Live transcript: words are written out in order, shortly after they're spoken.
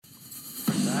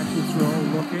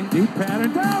looking, deep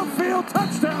pattern, downfield,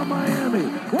 touchdown Miami.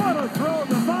 What a throw,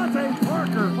 Devontae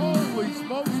Parker. Holy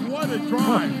smokes, what a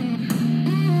drive.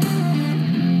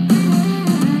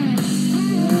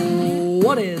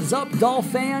 What is up, Dolph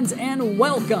fans, and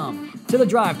welcome to the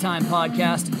Drive Time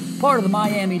Podcast, part of the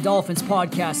Miami Dolphins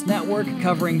Podcast Network,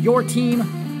 covering your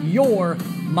team, your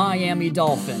Miami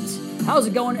Dolphins. How's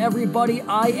it going, everybody?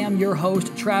 I am your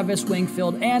host, Travis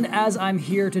Wingfield, and as I'm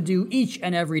here to do each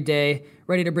and every day,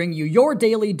 ready to bring you your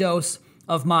daily dose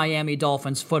of Miami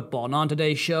Dolphins football. And on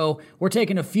today's show, we're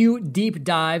taking a few deep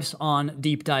dives on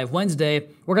Deep Dive Wednesday.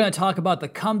 We're going to talk about the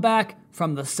comeback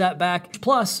from the setback,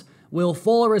 plus Will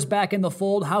Fuller is back in the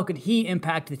fold. How could he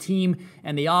impact the team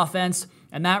and the offense?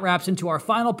 And that wraps into our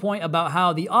final point about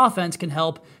how the offense can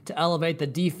help to elevate the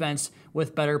defense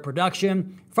with better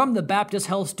production. From the Baptist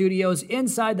Health Studios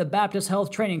inside the Baptist Health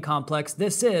Training Complex,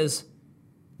 this is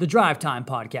the Drive Time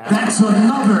Podcast. That's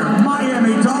another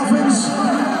Miami Dolphins.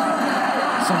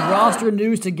 Some roster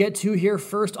news to get to here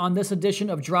first on this edition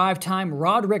of Drive Time.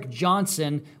 Roderick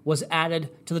Johnson was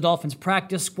added to the Dolphins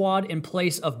practice squad in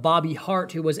place of Bobby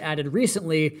Hart, who was added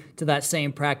recently to that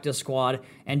same practice squad.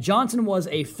 And Johnson was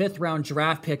a fifth-round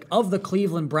draft pick of the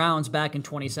Cleveland Browns back in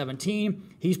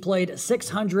 2017. He's played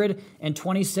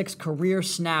 626 career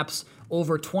snaps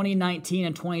over 2019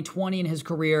 and 2020 in his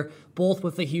career, both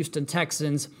with the Houston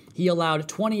Texans. He allowed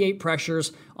 28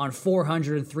 pressures on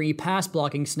 403 pass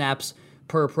blocking snaps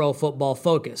per Pro Football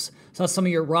Focus. So that's some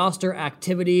of your roster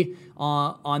activity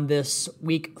on this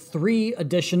Week 3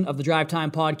 edition of the Drive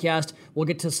Time Podcast. We'll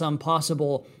get to some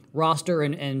possible roster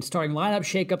and starting lineup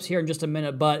shakeups here in just a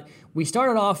minute, but we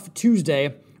started off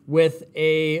Tuesday with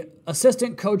a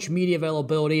assistant coach media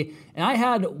availability, and I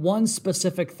had one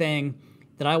specific thing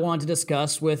that I wanted to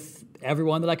discuss with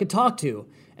everyone that I could talk to,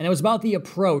 and it was about the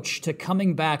approach to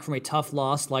coming back from a tough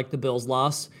loss like the Bills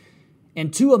loss,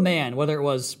 and to a man, whether it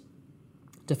was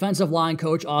defensive line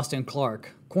coach Austin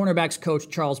Clark, cornerbacks coach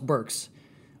Charles Burks,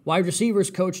 wide receivers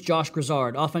coach Josh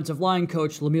Grizzard, offensive line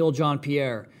coach Lemuel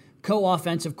Jean-Pierre,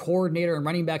 co-offensive coordinator and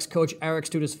running backs coach Eric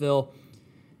Studesville.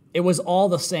 It was all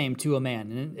the same to a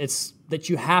man. And it's that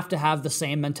you have to have the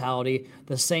same mentality,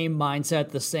 the same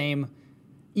mindset, the same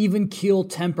even-keel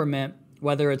temperament,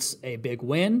 whether it's a big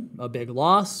win, a big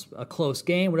loss, a close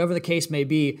game, whatever the case may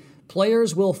be.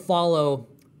 Players will follow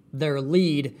their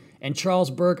lead. And Charles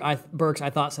Burks, I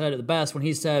thought, said it the best when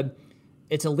he said,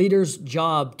 it's a leader's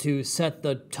job to set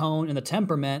the tone and the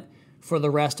temperament for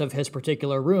the rest of his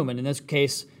particular room. And in this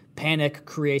case, panic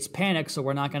creates panic, so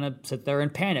we're not going to sit there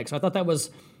and panic. So I thought that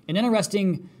was an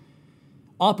interesting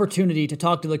opportunity to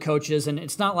talk to the coaches. And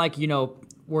it's not like,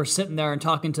 we're sitting there and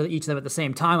talking to each of them at the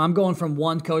same time. I'm going from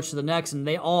one coach to the next, and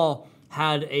they all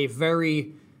had a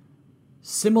very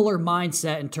similar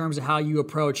mindset in terms of how you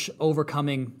approach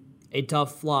overcoming a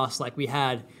tough loss like we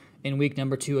had in week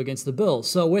number 2 against the Bills.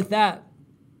 So with that,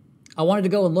 I wanted to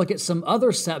go and look at some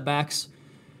other setbacks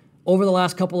over the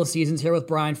last couple of seasons here with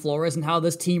Brian Flores and how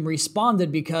this team responded,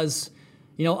 because,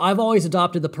 I've always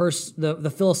adopted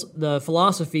the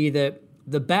philosophy that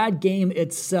the bad game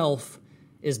itself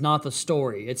is not the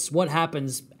story. It's what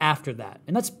happens after that.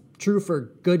 And that's true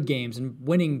for good games and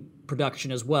winning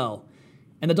production as well.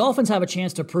 And the Dolphins have a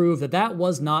chance to prove that that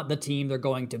was not the team they're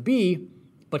going to be.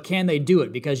 But can they do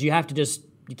it? Because you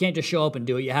can't just show up and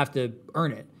do it. You have to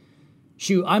earn it.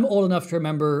 Shoot, I'm old enough to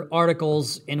remember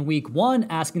articles in week 1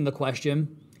 asking the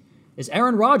question, is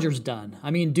Aaron Rodgers done?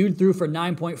 I mean, dude threw for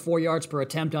 9.4 yards per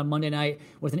attempt on Monday night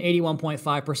with an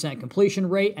 81.5% completion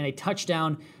rate and a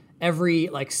touchdown every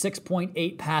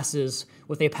 6.8 passes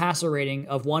with a passer rating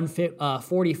of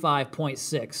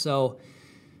 145.6. So,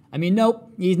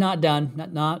 nope, he's not done.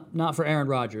 Not for Aaron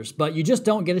Rodgers. But you just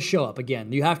don't get to show up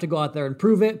again. You have to go out there and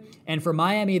prove it. And for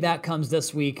Miami, that comes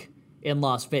this week in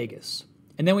Las Vegas.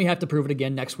 And then we have to prove it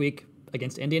again next week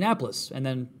against Indianapolis, and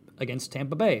then against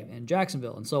Tampa Bay and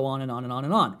Jacksonville, and so on and on and on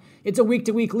and on. It's a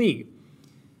week-to-week league.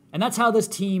 And that's how this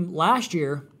team last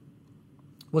year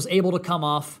was able to come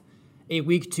off a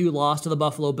Week 2 loss to the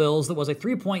Buffalo Bills that was a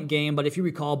 3-point game, but if you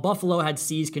recall, Buffalo had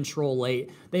seized control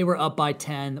late. They were up by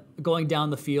 10, going down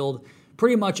the field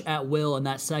pretty much at will in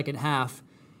that second half.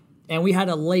 And we had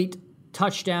a late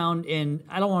touchdown in,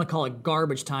 I don't want to call it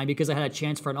garbage time because I had a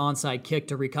chance for an onside kick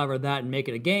to recover that and make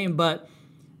it a game, but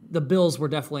the Bills were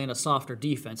definitely in a softer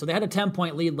defense. So they had a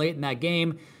 10-point lead late in that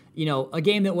game. A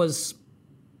game that was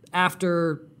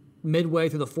after midway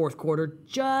through the fourth quarter,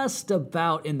 just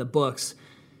about in the books.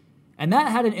 And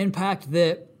that had an impact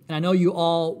that, and I know you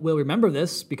all will remember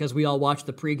this because we all watched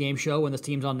the pregame show when this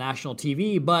team's on national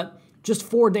TV, but just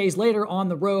 4 days later on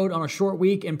the road on a short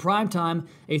week in primetime,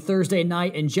 a Thursday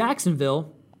night in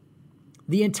Jacksonville,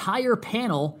 the entire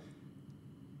panel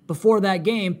before that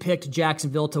game, picked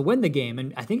Jacksonville to win the game,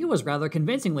 and I think it was rather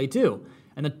convincingly too.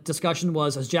 And the discussion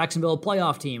was, is Jacksonville a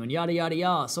playoff team, and yada, yada,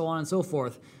 yada, so on and so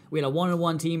forth. We had a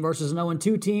 1-1 team versus an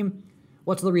 0-2 team.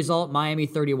 What's the result? Miami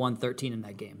 31-13 in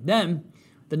that game. Then,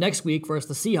 the next week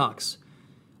versus the Seahawks.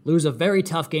 Lose a very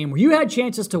tough game where you had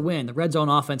chances to win. The red zone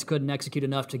offense couldn't execute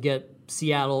enough to get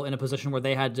Seattle in a position where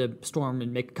they had to storm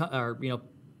and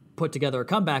put together a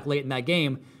comeback late in that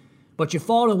game. But you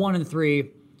fall to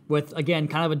 1-3 with, again,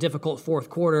 kind of a difficult fourth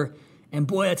quarter. And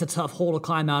boy, that's a tough hole to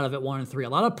climb out of at 1-3. A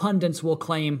lot of pundits will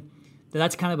claim that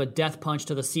that's kind of a death punch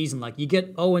to the season. Like, you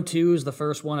get 0-2 is the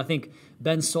first one. I think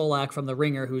Ben Solak from The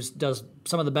Ringer, who does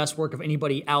some of the best work of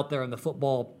anybody out there in the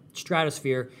football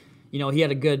stratosphere, he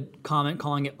had a good comment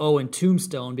calling it 0 and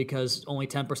tombstone because only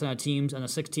 10% of teams in a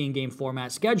 16-game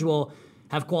format schedule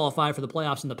have qualified for the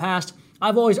playoffs in the past.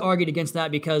 I've always argued against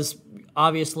that because,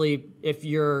 obviously, if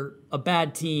you're a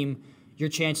bad team, your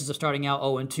chances of starting out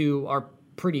 0-2 are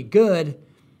pretty good.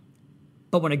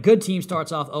 But when a good team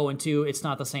starts off 0-2, it's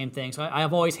not the same thing. So I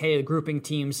have always hated grouping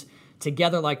teams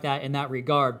together like that in that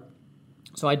regard.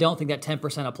 So I don't think that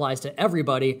 10% applies to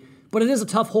everybody, but it is a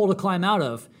tough hole to climb out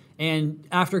of. And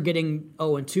after getting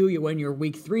 0-2, you win your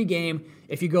week 3 game.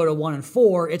 If you go to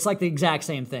 1-4, it's like the exact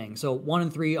same thing. So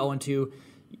 1-3, 0-2,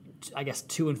 I guess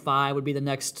 2-5 would be the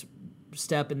next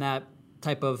step in that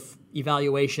type of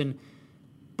evaluation.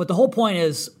 But the whole point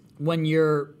is, when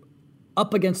you're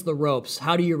up against the ropes,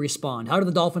 how do you respond? How did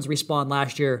the Dolphins respond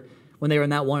last year when they were in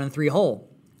that 1-3 hole?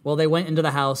 Well, they went into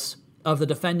the house of the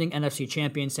defending NFC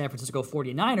champion San Francisco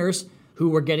 49ers, who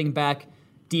were getting back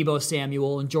Deebo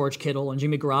Samuel and George Kittle and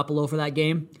Jimmy Garoppolo for that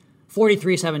game.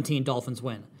 43-17, Dolphins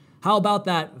win. How about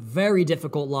that very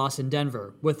difficult loss in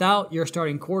Denver without your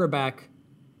starting quarterback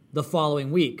the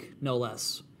following week, no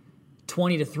less?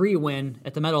 20-3 win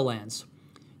at the Meadowlands.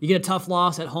 You get a tough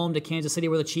loss at home to Kansas City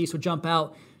where the Chiefs would jump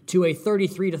out to a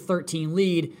 33-13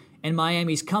 lead, and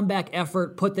Miami's comeback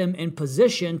effort put them in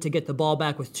position to get the ball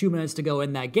back with 2 minutes to go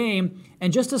in that game,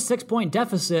 and just a 6-point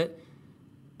deficit.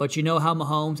 But you know how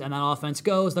Mahomes and that offense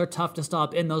goes. They're tough to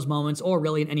stop in those moments, or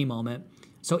really in any moment.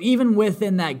 So even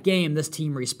within that game, this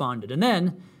team responded. And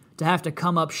then to have to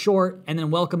come up short and then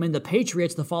welcome in the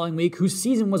Patriots the following week, whose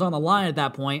season was on the line at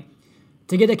that point,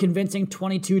 to get a convincing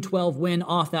 22-12 win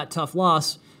off that tough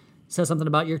loss says something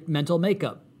about your mental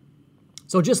makeup.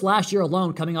 So just last year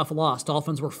alone, coming off a loss,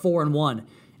 Dolphins were 4-1.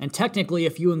 And technically,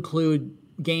 if you include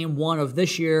game 1 of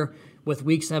this year with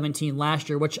week 17 last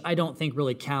year, which I don't think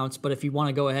really counts, but if you want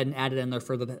to go ahead and add it in there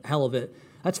for the hell of it,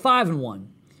 that's 5-1.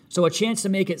 So a chance to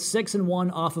make it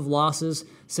 6-1 off of losses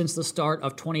since the start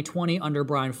of 2020 under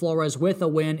Brian Flores with a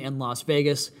win in Las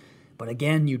Vegas. But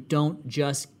again, you don't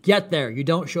just get there. You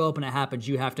don't show up and it happens.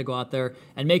 You have to go out there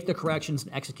and make the corrections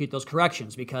and execute those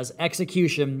corrections, because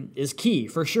execution is key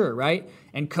for sure, right?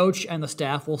 And coach and the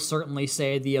staff will certainly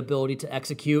say the ability to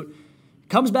execute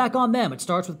comes back on them. It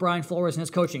starts with Brian Flores and his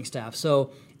coaching staff.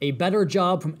 So a better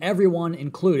job from everyone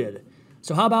included.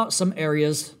 So how about some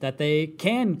areas that they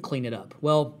can clean it up?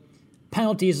 Well,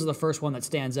 penalties is the first one that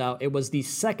stands out. It was the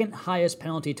second highest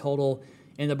penalty total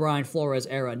in the Brian Flores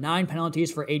era. 9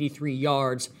 penalties for 83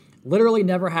 yards. Literally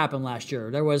never happened last year.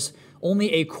 There was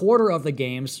only a quarter of the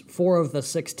games, 4 of the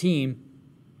 16,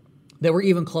 that were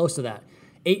even close to that.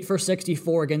 8 for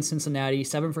 64 against Cincinnati,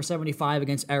 7 for 75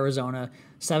 against Arizona,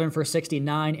 7 for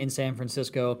 69 in San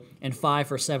Francisco, and 5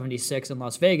 for 76 in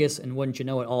Las Vegas. And wouldn't you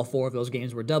know it, all 4 of those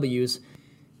games were W's.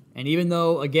 And even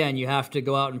though, again, you have to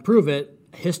go out and prove it,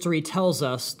 history tells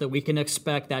us that we can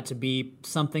expect that to be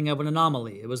something of an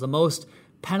anomaly. It was the most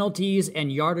penalties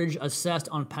and yardage assessed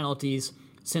on penalties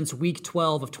since week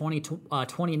 12 of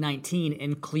 2019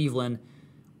 in Cleveland,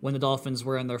 when the Dolphins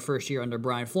were in their first year under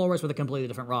Brian Flores with a completely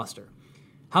different roster.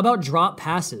 How about drop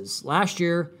passes? Last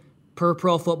year, per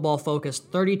Pro Football Focus,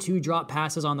 32 drop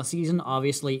passes on the season.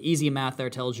 Obviously, easy math there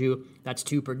tells you that's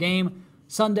 2 per game.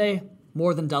 Sunday,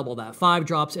 more than double that. 5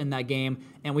 drops in that game,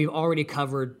 and we've already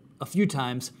covered a few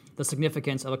times the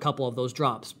significance of a couple of those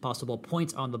drops, possible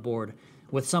points on the board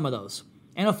with some of those.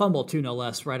 And a fumble, too, no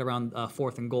less, right around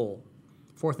 4th and goal.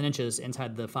 4th and inches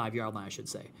inside the 5-yard line, I should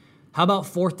say. How about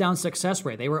 4th down success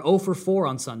rate? They were 0 for 4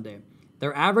 on Sunday.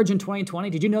 Their average in 2020,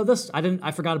 did you know this?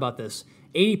 I forgot about this.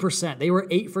 80%. They were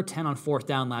 8 for 10 on 4th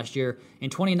down last year. In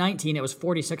 2019, it was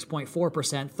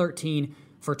 46.4%, 13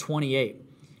 for 28.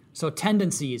 So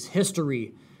tendencies,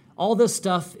 history, all this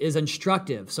stuff is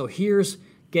instructive. So here's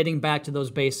getting back to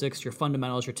those basics, your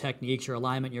fundamentals, your techniques, your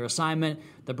alignment, your assignment,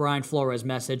 the Brian Flores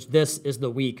message. This is the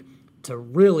week to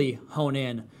really hone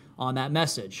in on that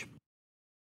message.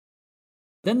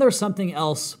 Then there's something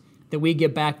else that we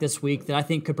get back this week that I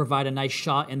think could provide a nice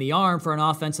shot in the arm for an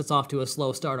offense that's off to a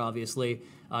slow start, obviously.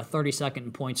 32nd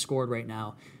in points scored right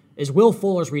now, is Will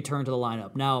Fuller's return to the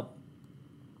lineup. Now,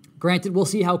 granted, we'll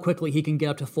see how quickly he can get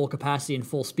up to full capacity and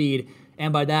full speed.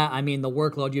 And by that, I mean the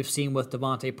workload you've seen with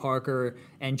Devontae Parker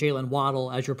and Jalen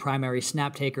Waddle as your primary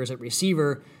snap takers at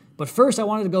receiver. But first, I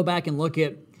wanted to go back and look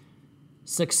at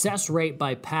success rate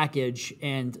by package.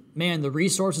 And man, the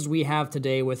resources we have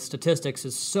today with statistics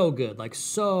is so good. Like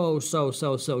so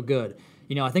good.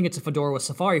 You know, I think it's a fedora with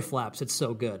Safari flaps. It's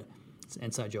so good. It's an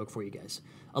inside joke for you guys.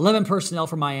 11 personnel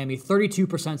for Miami,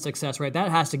 32% success rate.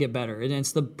 That has to get better. And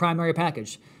it's the primary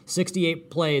package. 68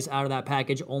 plays out of that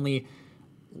package, only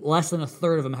less than a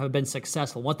third of them have been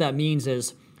successful. What that means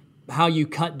is how you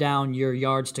cut down your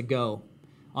yards to go.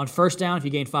 On first down, if you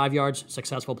gain 5 yards,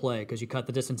 successful play because you cut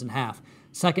the distance in half.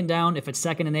 Second down, if it's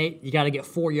 2nd and 8, you got to get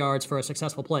 4 yards for a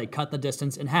successful play. Cut the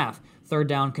distance in half. Third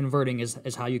down, converting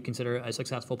is how you consider a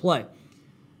successful play.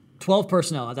 12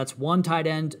 personnel, that's 1 tight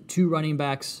end, 2 running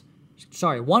backs.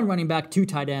 1 running back, 2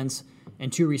 tight ends,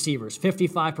 and 2 receivers.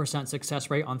 55% success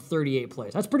rate on 38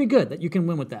 plays. That's pretty good that you can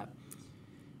win with that.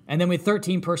 And then with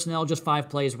 13 personnel, just 5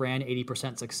 plays ran,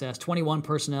 80% success. 21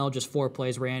 personnel, just 4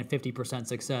 plays ran, 50%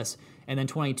 success. And then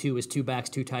 22 is 2 backs,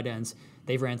 2 tight ends.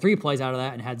 They've ran 3 plays out of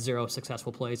that and had 0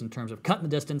 successful plays in terms of cutting the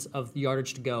distance of the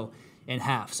yardage to go in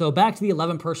half. So back to the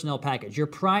 11 personnel package. Your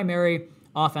primary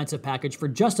offensive package for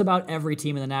just about every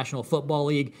team in the National Football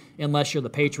League, unless you're the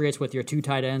Patriots with your 2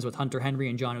 tight ends with Hunter Henry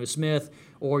and Jonnu Smith,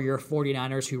 or your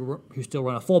 49ers who still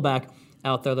run a fullback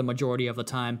out there the majority of the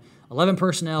time. 11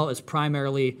 personnel is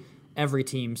primarily every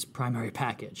team's primary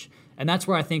package. And that's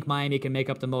where I think Miami can make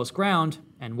up the most ground,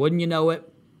 and wouldn't you know it,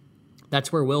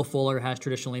 that's where Will Fuller has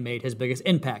traditionally made his biggest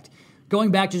impact.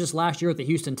 Going back to just last year with the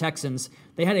Houston Texans,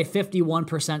 they had a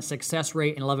 51% success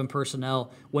rate in 11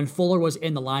 personnel when Fuller was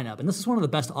in the lineup. And this is one of the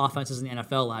best offenses in the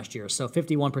NFL last year. So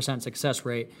 51% success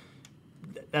rate,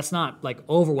 that's not like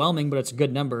overwhelming, but it's a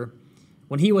good number.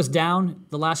 When he was down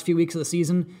the last few weeks of the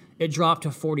season, it dropped to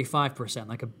 45%,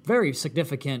 like a very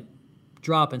significant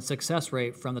drop in success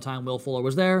rate from the time Will Fuller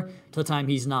was there to the time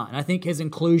he's not. And I think his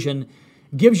inclusion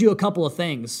gives you a couple of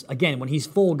things. Again, when he's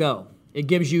full go, it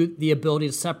gives you the ability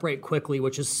to separate quickly,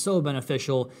 which is so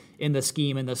beneficial in the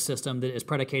scheme in this system that is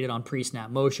predicated on pre-snap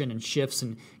motion and shifts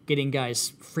and getting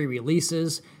guys free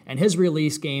releases. And his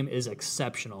release game is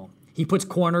exceptional. He puts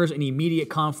corners in immediate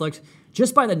conflict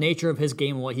just by the nature of his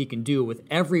game and what he can do, with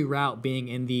every route being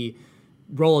in the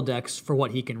Rolodex for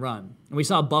what he can run. And we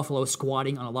saw Buffalo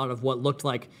squatting on a lot of what looked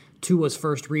like Tua's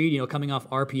first read, coming off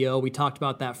RPO. We talked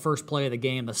about that first play of the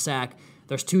game, the sack.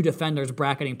 There's 2 defenders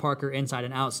bracketing Parker inside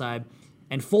and outside.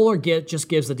 And Fuller just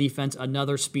gives the defense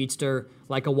another speedster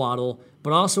like a Waddle,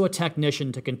 but also a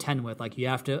technician to contend with. Like, you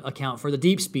have to account for the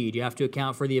deep speed. You have to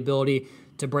account for the ability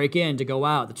to break in, to go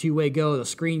out, the two-way go, the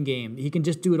screen game. He can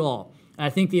just do it all. And I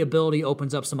think the ability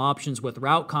opens up some options with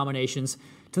route combinations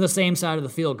to the same side of the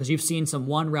field, because you've seen some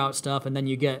one route stuff, and then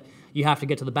you have to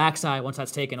get to the backside once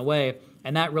that's taken away.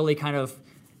 And that really kind of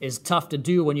is tough to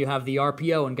do when you have the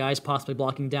RPO and guys possibly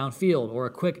blocking downfield, or a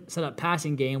quick setup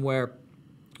passing game where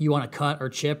you want to cut or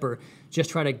chip or just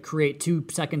try to create 2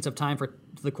 seconds of time for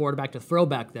the quarterback to throw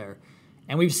back there.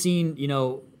 And we've seen,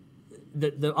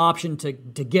 the option to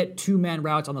get 2-man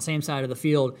routes on the same side of the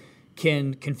field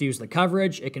can confuse the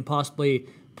coverage. It can possibly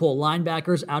pull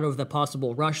linebackers out of the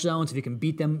possible rush zones if you can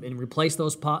beat them and replace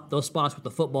those spots with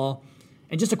the football.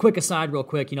 And just a quick aside real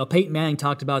quick, Peyton Manning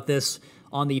talked about this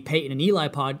on the Peyton and Eli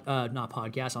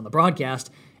on the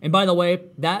broadcast. And by the way,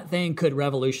 that thing could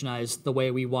revolutionize the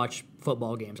way we watch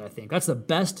football games, I think. That's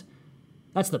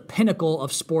the pinnacle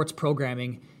of sports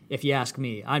programming, if you ask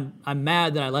me. I'm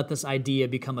mad that I let this idea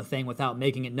become a thing without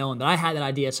making it known that I had that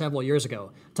idea several years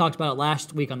ago. Talked about it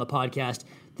last week on the podcast.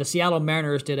 The Seattle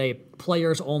Mariners did a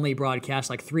players-only broadcast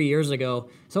like 3 years ago,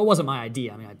 so it wasn't my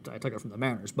idea. I mean, I took it from the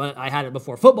Mariners, but I had it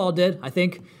before football did, I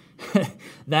think.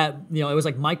 That, it was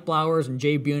like Mike Blowers and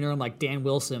Jay Buhner and like Dan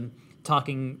Wilson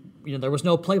talking. There was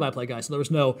no play-by-play guy, so there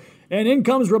was no, and in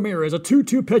comes Ramirez, a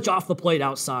 2-2 pitch off the plate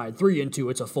outside,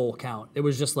 3-2, it's a full count. It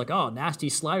was just like, oh, nasty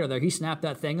slider there, he snapped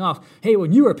that thing off. Hey,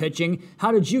 when you were pitching,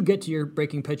 how did you get to your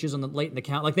breaking pitches late in the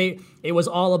count? Like, it was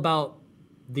all about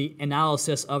the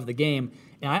analysis of the game,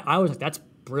 and I was like, that's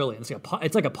brilliant.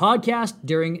 It's like a podcast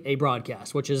during a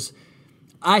broadcast, which is,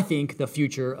 I think, the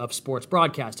future of sports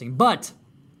broadcasting. But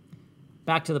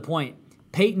back to the point,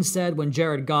 Peyton said when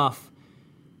Jared Goff,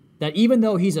 that even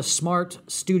though he's a smart,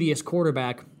 studious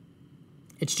quarterback,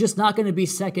 It's just not going to be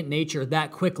second nature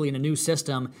that quickly in a new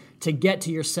system to get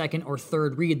to your second or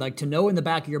third read. Like to know in the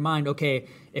back of your mind, okay,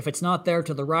 if it's not there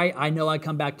to the right, I know I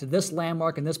come back to this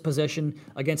landmark in this position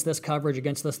against this coverage,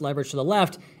 against this leverage to the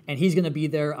left, and he's going to be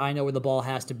there. I know where the ball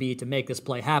has to be to make this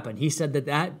play happen. He said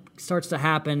that starts to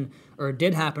happen, or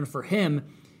did happen for him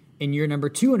in year number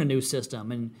 2 in a new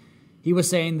system. And he was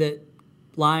saying that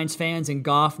Lions fans and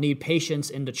Goff need patience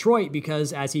in Detroit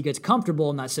because as he gets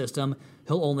comfortable in that system,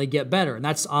 he'll only get better. And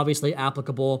that's obviously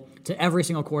applicable to every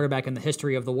single quarterback in the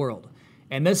history of the world.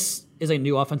 And this is a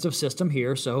new offensive system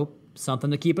here, so something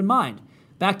to keep in mind.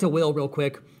 Back to Will real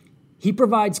quick. He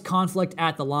provides conflict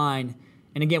at the line.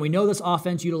 And again, we know this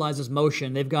offense utilizes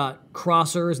motion. They've got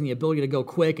crossers and the ability to go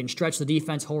quick and stretch the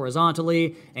defense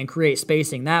horizontally and create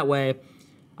spacing that way.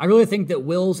 I really think that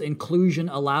Will's inclusion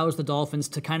allows the Dolphins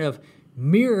to kind of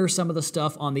mirror some of the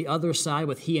stuff on the other side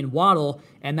with he and Waddle,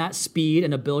 and that speed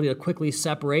and ability to quickly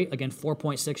separate, again,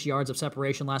 4.6 yards of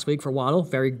separation last week for Waddle,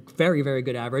 very, very, very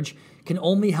good average, can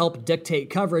only help dictate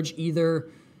coverage either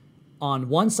on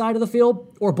one side of the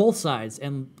field or both sides.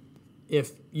 And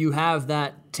if you have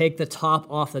that take the top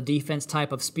off the defense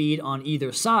type of speed on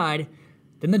either side,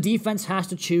 then the defense has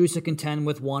to choose to contend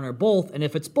with one or both, and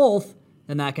if it's both,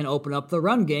 then that can open up the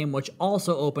run game, which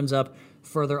also opens up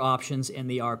further options in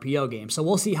the RPO game. So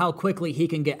we'll see how quickly he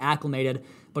can get acclimated.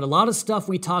 But a lot of stuff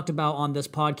we talked about on this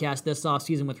podcast this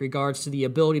offseason with regards to the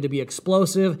ability to be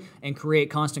explosive and create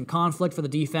constant conflict for the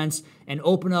defense and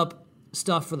open up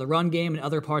stuff for the run game and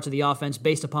other parts of the offense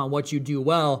based upon what you do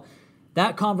well.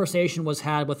 That conversation was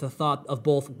had with the thought of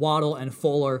both Waddle and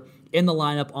Fuller in the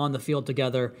lineup on the field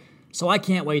together. So I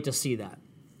can't wait to see that.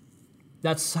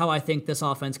 That's how I think this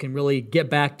offense can really get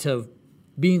back to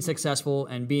being successful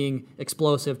and being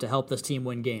explosive to help this team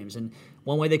win games. And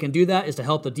one way they can do that is to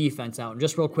help the defense out. And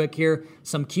just real quick here,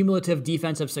 some cumulative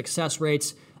defensive success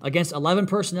rates against 11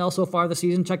 personnel so far this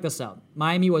season. Check this out.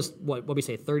 Miami was, what we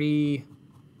say, 30,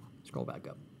 scroll back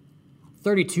up,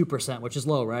 32%, which is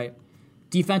low, right?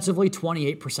 Defensively,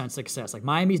 28% success. Like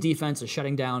Miami's defense is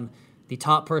shutting down the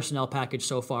top personnel package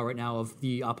so far right now of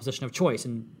the opposition of choice.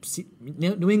 And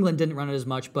New England didn't run it as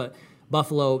much, but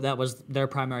Buffalo, that was their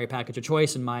primary package of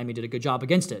choice, and Miami did a good job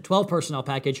against it. 12 personnel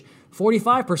package,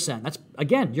 45%. That's,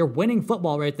 again, you're winning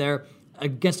football right there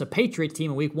against a Patriots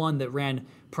team in week 1 that ran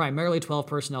primarily 12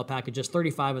 personnel packages.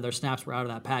 35 of their snaps were out of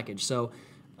that package. So,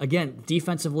 again,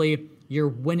 defensively, you're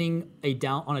winning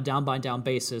on a down-by-down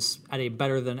basis at a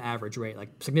better than average rate, like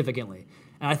significantly.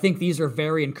 And I think these are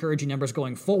very encouraging numbers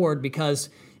going forward because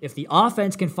if the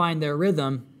offense can find their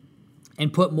rhythm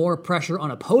and put more pressure on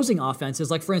opposing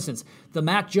offenses, like for instance, the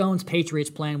Mac Jones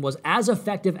Patriots plan was as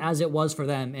effective as it was for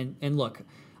them. And look,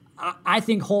 I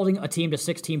think holding a team to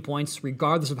 16 points,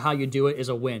 regardless of how you do it, is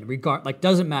a win.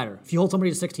 Doesn't matter. If you hold somebody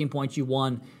to 16 points, you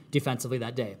won defensively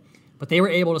that day. But they were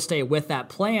able to stay with that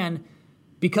plan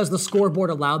because the scoreboard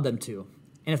allowed them to.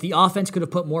 And if the offense could have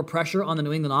put more pressure on the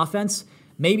New England offense,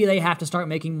 maybe they have to start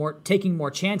taking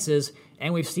more chances,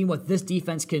 and we've seen what this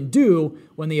defense can do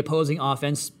when the opposing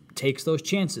offense takes those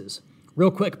chances.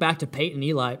 Real quick, back to Peyton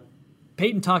Eli.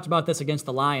 Peyton talked about this against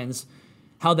the Lions,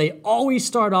 how they always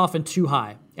start off in too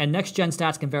high, and Next Gen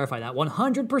Stats can verify that.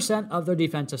 100% of their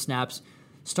defensive snaps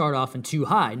start off in too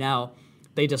high. Now,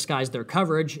 they disguise their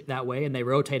coverage that way, and they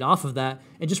rotate off of that.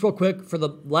 And just real quick, for the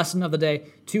lesson of the day,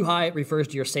 too high refers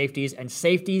to your safeties, and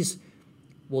safeties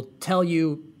will tell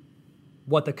you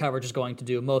what the coverage is going to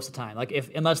do most of the time.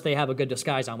 Unless they have a good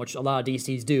disguise on, which a lot of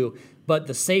DCs do. But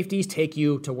the safeties take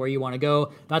you to where you want to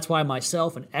go. That's why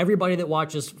myself and everybody that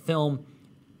watches film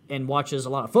and watches a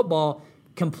lot of football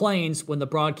complains when the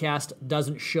broadcast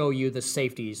doesn't show you the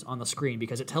safeties on the screen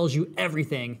because it tells you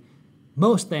everything,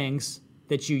 most things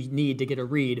that you need to get a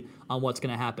read on what's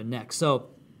going to happen next. So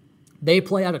they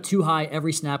play out of too high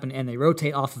every snap and they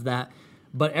rotate off of that.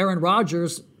 But Aaron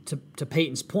Rodgers, to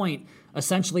Peyton's point,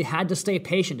 essentially had to stay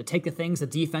patient to take the things the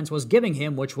defense was giving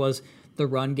him, which was the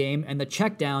run game and the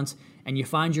checkdowns, and you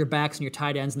find your backs and your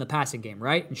tight ends in the passing game,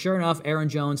 right? And sure enough, Aaron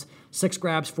Jones, 6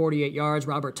 grabs, 48 yards,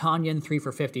 Robert Tonyan, 3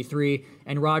 for 53,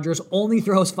 and Rodgers only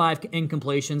throws 5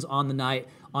 incompletions on the night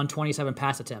on 27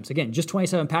 pass attempts. Again, just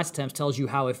 27 pass attempts tells you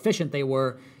how efficient they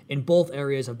were in both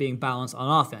areas of being balanced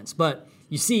on offense. But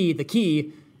you see, the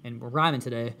key, and we're rhyming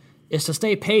today, is to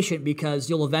stay patient because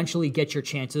you'll eventually get your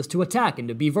chances to attack and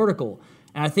to be vertical.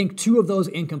 And I think 2 of those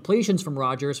incompletions from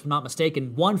Rodgers, if I'm not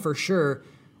mistaken, 1 for sure,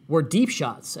 were deep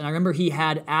shots. And I remember he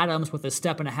had Adams with a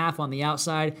step and a half on the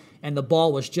outside, and the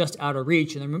ball was just out of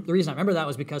reach. And the reason I remember that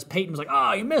was because Peyton was like,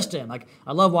 oh, you missed him.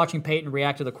 I love watching Peyton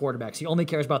react to the quarterbacks. He only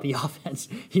cares about the offense.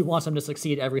 He wants them to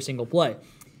succeed every single play.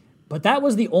 But that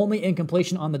was the only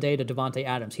incompletion on the day to Davante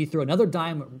Adams. He threw another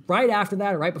dime right after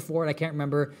that or right before it, I can't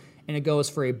remember, and it goes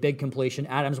for a big completion.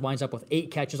 Adams winds up with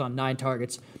 8 catches on 9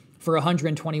 targets for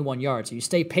 121 yards. So you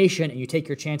stay patient and you take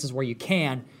your chances where you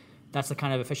can. That's the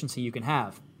kind of efficiency you can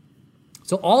have.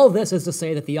 So all of this is to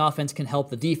say that the offense can help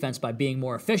the defense by being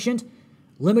more efficient,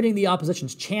 limiting the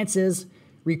opposition's chances,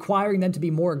 requiring them to be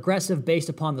more aggressive based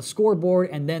upon the scoreboard,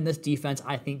 and then this defense,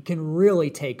 I think, can really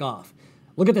take off.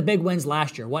 Look at the big wins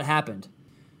last year. What happened?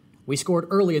 We scored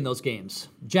early in those games.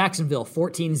 Jacksonville,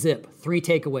 14-zip, 3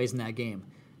 takeaways in that game.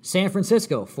 San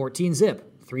Francisco,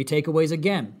 14-zip, 3 takeaways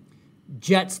again.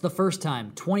 Jets the first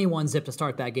time, 21-zip to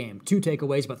start that game. 2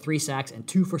 takeaways, but 3 sacks and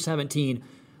 2 for 17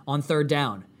 on third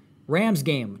down. Rams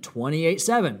game,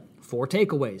 28-7, 4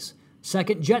 takeaways.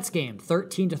 Second Jets game,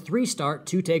 13-3 start,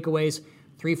 2 takeaways,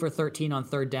 3 for 13 on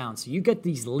third down. So you get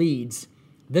these leads.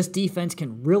 This defense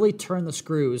can really turn the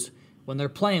screws when they're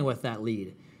playing with that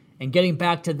lead. And getting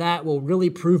back to that will really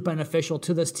prove beneficial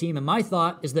to this team. And my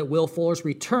thought is that Will Fuller's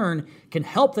return can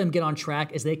help them get on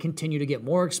track as they continue to get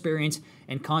more experience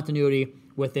and continuity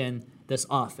within this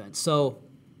offense. So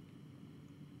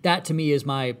that to me is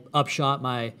my upshot,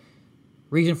 my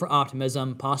reason for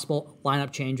optimism, possible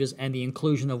lineup changes, and the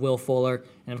inclusion of Will Fuller.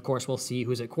 And of course, we'll see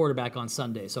who's at quarterback on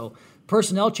Sunday. So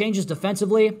personnel changes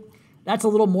defensively, that's a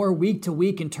little more week to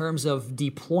week in terms of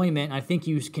deployment. I think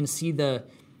you can see the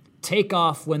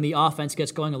takeoff when the offense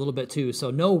gets going a little bit too. So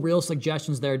no real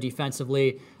suggestions there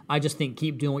defensively. I just think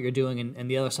keep doing what you're doing, and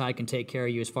the other side can take care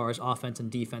of you as far as offense and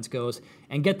defense goes,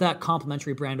 and get that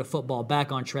complementary brand of football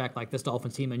back on track like this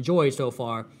Dolphins team enjoyed so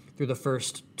far through the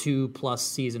first 2+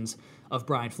 seasons of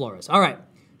Brian Flores. All right,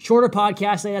 shorter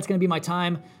podcast today. That's going to be my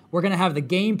time. We're going to have the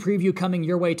game preview coming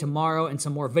your way tomorrow and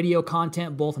some more video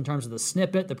content, both in terms of the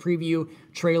snippet, the preview,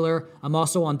 trailer. I'm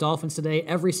also on Dolphins Today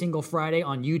every single Friday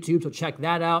on YouTube, so check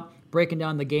that out. Breaking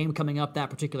down the game coming up that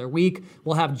particular week.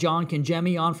 We'll have John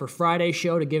Kinjemi on for Friday's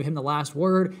show to give him the last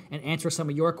word and answer some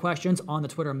of your questions on the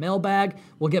Twitter mailbag.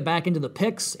 We'll get back into the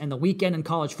picks and the weekend in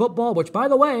college football, which, by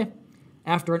the way,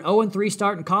 after an 0-3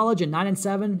 start in college and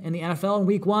 9-7 in the NFL in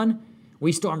week 1,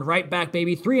 we stormed right back,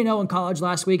 baby. 3-0 in college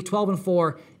last week,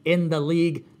 12-4 in the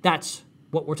league. That's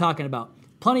what we're talking about.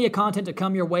 Plenty of content to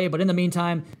come your way, but in the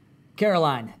meantime,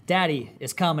 Caroline, Daddy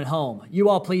is coming home. You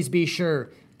all please be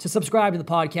sure to subscribe to the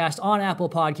podcast on Apple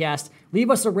Podcasts.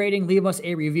 Leave us a rating, leave us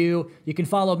a review. You can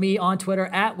follow me on Twitter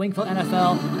at Wingfield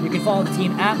NFL. You can follow the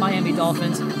team at Miami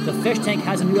Dolphins. The Fish Tank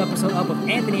has a new episode up with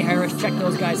Anthony Harris. Check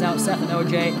those guys out, Seth and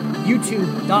OJ.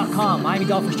 YouTube.com, Miami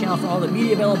Dolphins channel for all the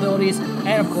media availabilities.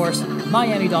 And of course,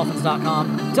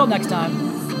 MiamiDolphins.com. Until next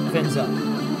time, fins up.